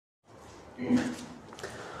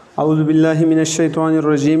A'udhu billahi minash shaitanir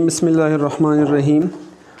rajim. Bismillahir rahmanir rahim.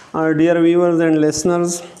 Our dear viewers and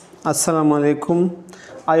listeners, assalamu alaikum.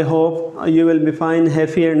 I hope you will be fine,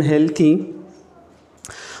 happy and healthy.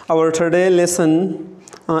 Our today lesson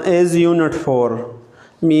is Unit 4,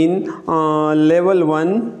 mean Level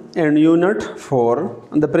 1 and Unit 4,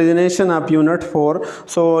 the presentation of Unit 4.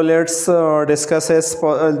 So let's discuss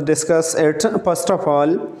it. First of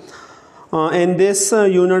all, in this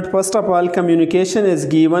unit, first of all, communication is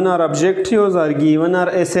given, or objectives are given, or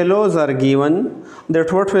SLOs are given.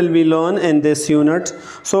 That what will be learned in this unit.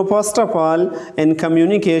 So first of all, in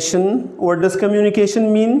communication, what does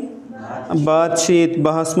communication mean? बातचीत,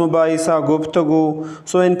 बहस मुबाहिसा, गुफ्तगू.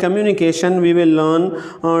 So in communication we will learn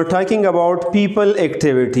talking about people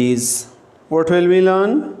activities. What will we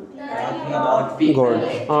learn? Talking about people.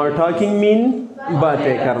 Good. Talking mean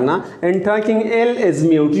बातें करना, and talking L is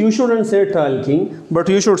mute. You shouldn't say talking, but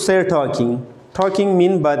you should say talking. Talking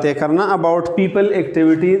mean बातें करना about people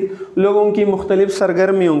activities, लोगों की मुख्तलिफ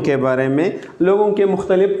सरगर्मियों के बारे में, लोगों के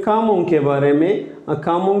मुख्तलिफ कामों के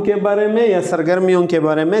बारे में या सरगर्मियों के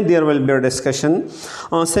बारे में there will be a discussion.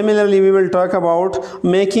 Similarly, we will talk about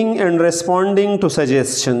making and responding to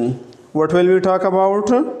suggestion. What will we talk about?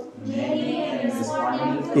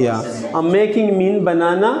 Making mean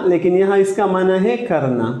बनाना, लेकिन यहाँ इसका माना है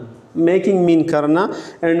करना. Making mean करना,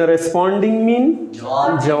 and responding mean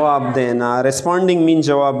जवाब देना. Responding mean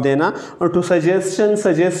जवाब देना. और to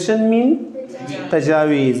suggestion mean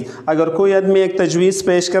तजावीज़. अगर कोई आदमी एक तजवीज़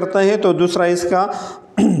पेश करता है तो दूसरा इसका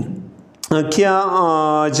क्या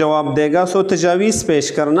जवाब देगा. सो तजावीज़ पेश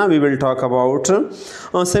करना we will talk about.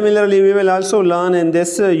 Similarly, we will also learn in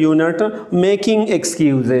this unit making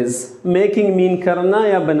excuses. Making mean करना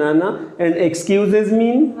या बनाना, and excuses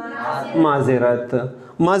mean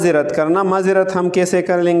माज़रत करना. माज़रत हम कैसे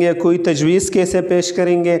कर लेंगे, कोई तजवीज़ कैसे पेश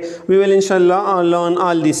करेंगे. We will inshallah learn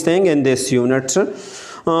all these things in this unit.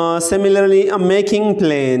 Similarly, making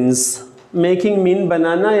plans. Making mean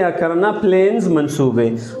बनाना या करना, plans मंसूबे.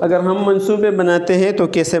 अगर हम मंसूबे बनाते हैं तो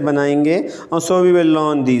कैसे बनाएंगे. So we will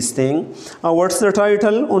learn these things. What's the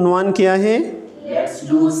title? उन्वान क्या है? Let's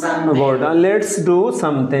do something. Good. Let's do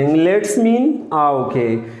something. Let's mean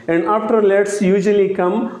okay. And after let's usually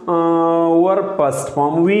come verb past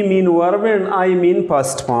form. We mean verb and I mean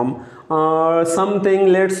past form.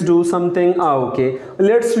 Something, let's do something, okay.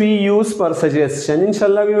 Let's we use for suggestion.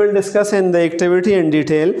 Inshallah we will discuss in the activity in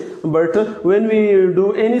detail, but when we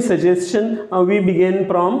do any suggestion we begin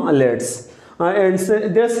from let's. And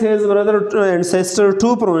this has brother and sister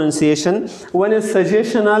two pronunciation. One is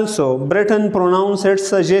suggestion also. Britain pronounce it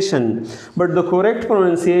suggestion, but the correct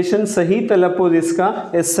pronunciation सही तलफ़्ज़ुज़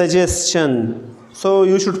इसका is suggestion. So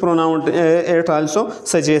you should pronounce it also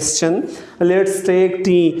suggestion. Let's take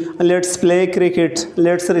tea. Let's play cricket.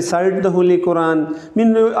 Let's recite the Holy Quran.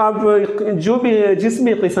 Mean आप जो भी जिस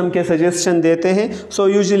भी किस्म के suggestion देते हैं, so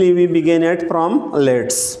usually we begin it from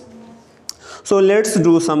let's. So let's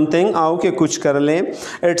do something. आओ के कुछ कर लें.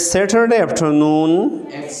 It's Saturday afternoon.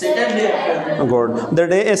 It's Saturday afternoon. Good. The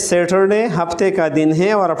day is Saturday. हफ्ते का दिन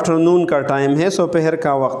है और afternoon का time है. So पहर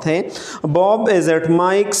का वक्त है. Bob is at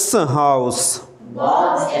Mike's house.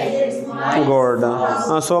 Good.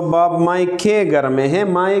 So Bob Mike के घर में है.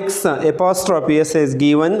 Mike's apostrophe s is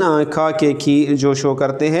given. खा के की जो शो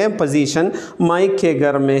करते हैं position. Mike के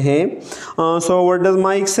घर में है. So what does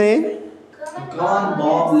Mike say? Come on,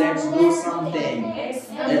 Bob, let's do something.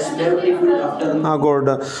 It's beautiful afternoon. Good.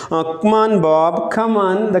 Come on, Bob. Come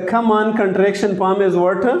on. The come on contraction form is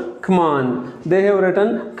what? Come on. They have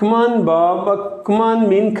written come on, Bob. Come on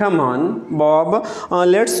mean come on, Bob.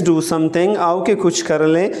 Let's do something. आओ के कुछ कर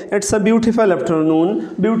ले. It's a beautiful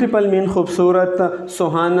afternoon. Beautiful mean खूबसूरत,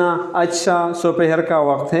 सुहाना, अच्छा. So पहर का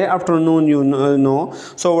वक्त है. Afternoon you know.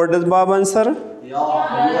 So what does Bob answer?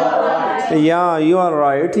 Yeah, you are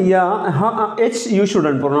right. Yeah, H you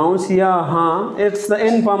shouldn't pronounce. Yeah, huh. It's the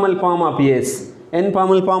informal form of yes.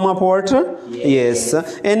 Informal form of what? Yes.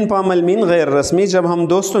 Informal mean गैर रस्मी. जब हम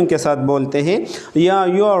दोस्तों के साथ बोलते हैं, या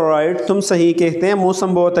you are right, तुम सही कहते हैं,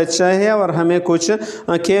 मौसम बहुत अच्छा है और हमें कुछ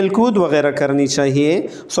खेल कूद वगैरह करनी चाहिए.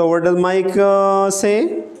 So what does Mike say?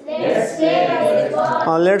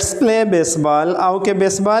 Let's play baseball. आओ के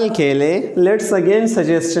बेसबॉल खेले. Let's again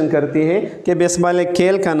suggestion करती है कि बेसबॉल एक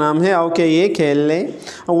खेल का नाम है. आओ के ये खेल ले.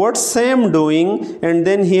 What's Sam doing? And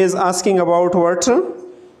then he is asking about what?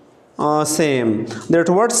 Sam. That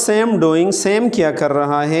what's Sam doing? Sam क्या कर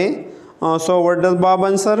रहा है? So what does Bob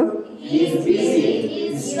answer? He's busy.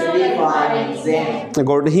 He's studying for an exam.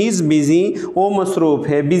 Good. He's busy. वो मसरूफ़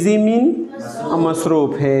है. Busy mean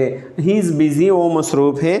मसरूफ़ है, he is busy, वो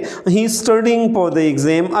मसरूफ़ है। He is studying for the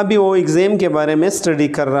exam, अभी वो एग्ज़ाम के बारे में स्टडी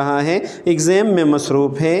कर रहा है, एग्ज़ाम में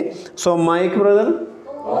मसरूफ़ है। सो mic brother,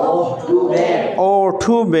 oh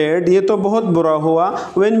to bad, ये तो बहुत बुरा हुआ।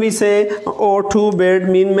 व्हेन वी से ओह टू बैड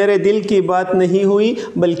मीन मेरे दिल की बात नहीं हुई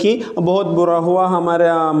बल्कि बहुत बुरा हुआ,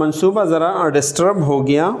 हमारा मंसूबा ज़रा डिस्टर्ब हो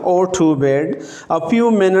गया। ओह to bad. A few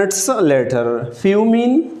minutes later, few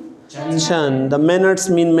mean Chand, the minutes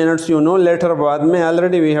mean minutes, you know, letter बाद में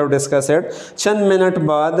already we have discuss it. Chand minute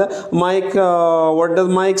बाद माइक, व्हाट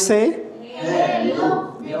डज माइक से?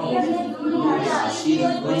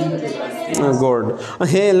 गुड।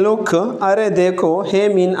 हे लुक, अरे देखो, हे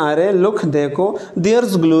मीन अरे, look देखो,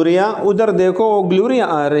 theirs Gloria, उधर देखो वो ग्लोरिया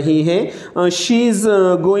आ रही है। She is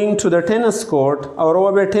going to the tennis court, और वो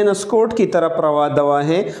अभी टेनिस कोर्ट की तरफ रवा दवा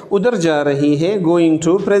है, उधर जा रही है। Going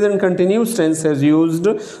to present continuous tense is used,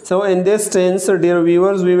 so in this tense dear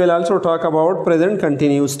viewers we will also talk about present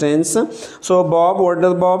continuous tense. So Bob, what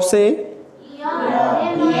does Bob से?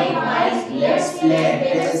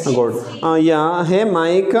 गुड। या है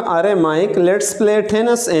माइक, अरे mic, let's play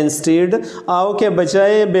tennis instead, आओ के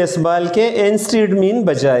बजाय baseball के, instead mean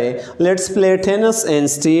बजाय, let's play tennis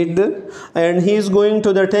instead. And he is going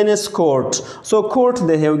to the tennis court, so court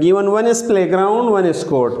they have given, one is play ground, one is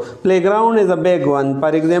court. Play ground is a big one,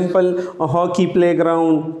 for example hockey play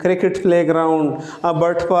ground, cricket play ground,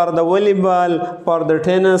 but for the volleyball, for the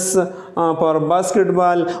tennis, for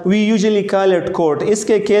basketball we usually call it court.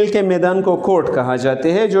 इसके खेल के मैदान को court कहा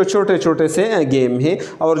जाते हैं, जो छोटे छोटे से गेम है,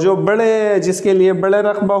 और जो बड़े, जिसके लिए बड़े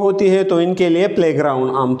रकबा होती है तो इनके लिए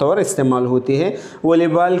प्लेग्राउंड आमतौर इस्तेमाल होती है।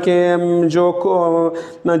 वॉलीबॉल के जो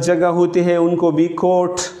जगह होती है उनको भी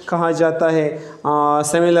कोर्ट कहा जाता है।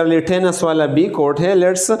 सिमिलरली टेनिस वाला भी कोर्ट है।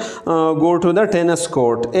 Let's go to the tennis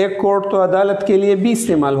court. एक कोर्ट तो अदालत के लिए भी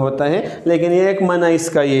इस्तेमाल होता है, लेकिन ये एक मना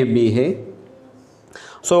इसका ये भी है।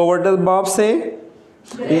 सो व्हाट डज बॉब से?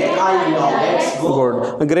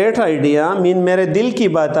 गुड। ग्रेट आइडिया मीन मेरे दिल की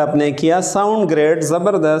बात आपने किया, साउंड ग्रेट,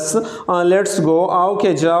 ज़बरदस्त। लेट्स गो, आओ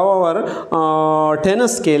के जाओ और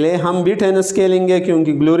टेनिस खेलें, हम भी टेनिस खेलेंगे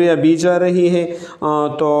क्योंकि ग्लोरिया भी जा रही है,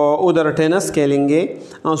 तो उधर टेनिस खेलेंगे।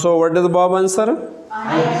 So what does Bob answer?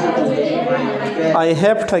 I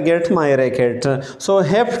have to get my racket. So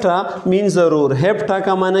have to mean ज़रूर, हैव टू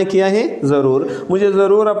का माना क्या है? ज़रूर, मुझे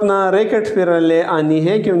ज़रूर अपना रैकेट फिर ले आनी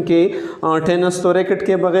है, क्योंकि टेनिस तो रैकेट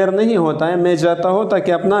के बगैर नहीं होता है। मैं जाता हूँ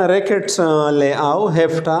ताकि अपना रैकेट ले आओ।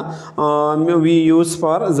 Have to we use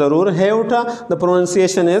for ज़रूर, have to the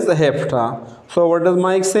pronunciation is have to. So what does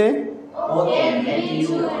mic से?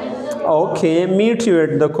 Okay, meet you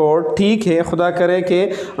at the court, ठीक है, खुदा करे कि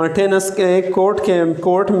टेनिस के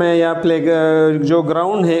कोर्ट में या प्ले जो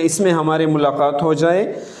ग्राउंड है इसमें हमारी मुलाकात हो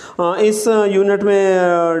जाए। इस यूनिट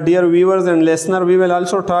में dear viewers and listener we will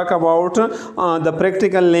also talk about the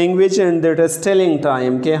practical language and that is telling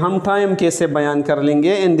time, कि हम टाइम कैसे बयान कर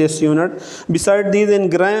लेंगे in this unit. Beside these in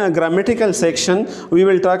grammatical section we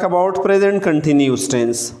will talk about present continuous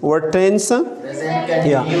tense. What tense?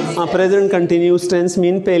 या present continuous tens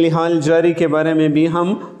mean पहली हाल जारी के बारे में भी हम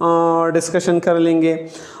डिस्कशन कर लेंगे।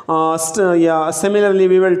 या similarly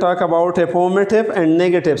we will talk about affirmative and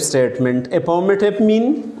negative statement. Affirmative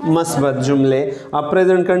mean मस्बत जुमले अब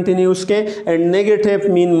प्रेजेंट कंटिन्यूस के, एंड नेगेटिव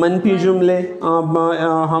मीन मनफी जुमले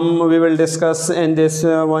हम we will discuss in this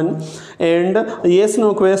one. And yes no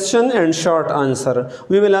question and short answer,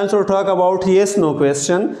 we will also talk about yes no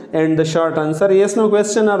question and the short answer. Yes no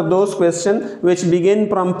question are those questions which begin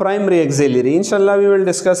from primary auxiliary. Inshallah we will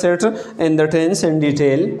discuss it in the tense in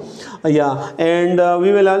detail. And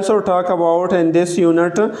we will also talk about in this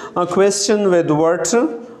unit a question with what,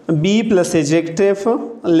 be plus adjective,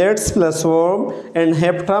 let's plus verb, and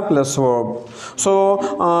have to plus verb. So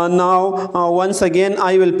now once again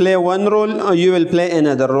I will play one role, you will play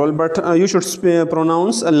another role, but you should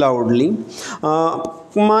pronounce loudly.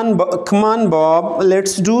 Come on Bob,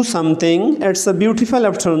 let's do something, it's a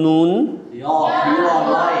beautiful afternoon. Yeah, you are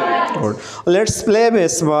right. Good. Let's play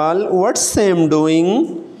baseball, what's Sam doing?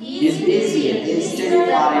 He's busy, he's studying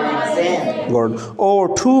for an exam. Good. Oh,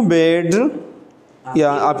 too bad.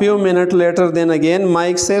 Yeah, a few minutes later then again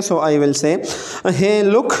Mike says, so I will say, hey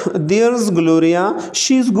look, there's Gloria,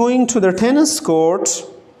 she's going to the tennis court.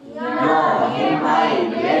 Yeah, hey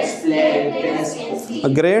Mike, let's play tennis. A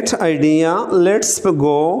great idea, let's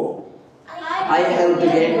go. I have to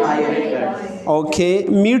get my record. Okay,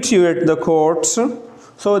 meet you at the court.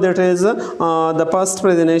 So that is the past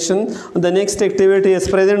presentation. The next activity is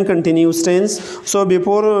present continuous tense. So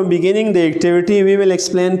before beginning the activity, we will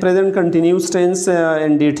explain present continuous tense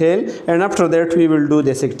in detail, and after that we will do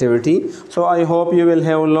this activity. So I hope you will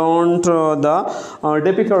have learned the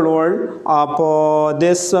difficult word of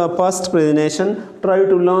this past presentation. Try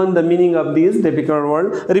to learn the meaning of these difficult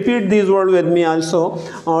words. Repeat these words with me also.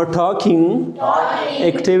 Talking,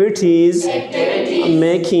 activities,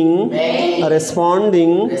 making,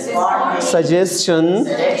 responding, suggestion,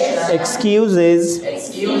 excuses,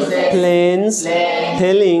 plans,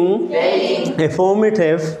 telling,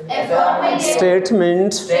 affirmative,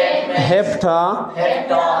 statement, hepta,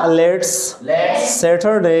 let's,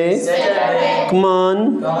 Saturday,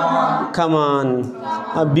 come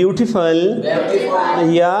on, beautiful,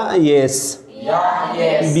 yeah, yes,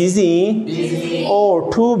 busy, oh,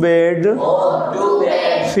 too bad,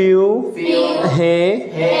 few, hey,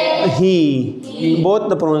 he. Both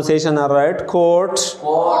the pronunciation are right. Court,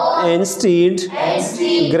 instead,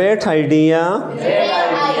 great idea,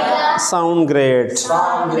 sound great.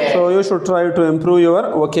 So you should try to improve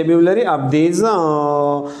your vocabulary of these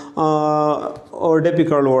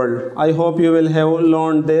difficult word. I hope you will have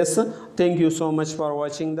learned this. Thank you so much for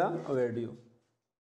watching the video.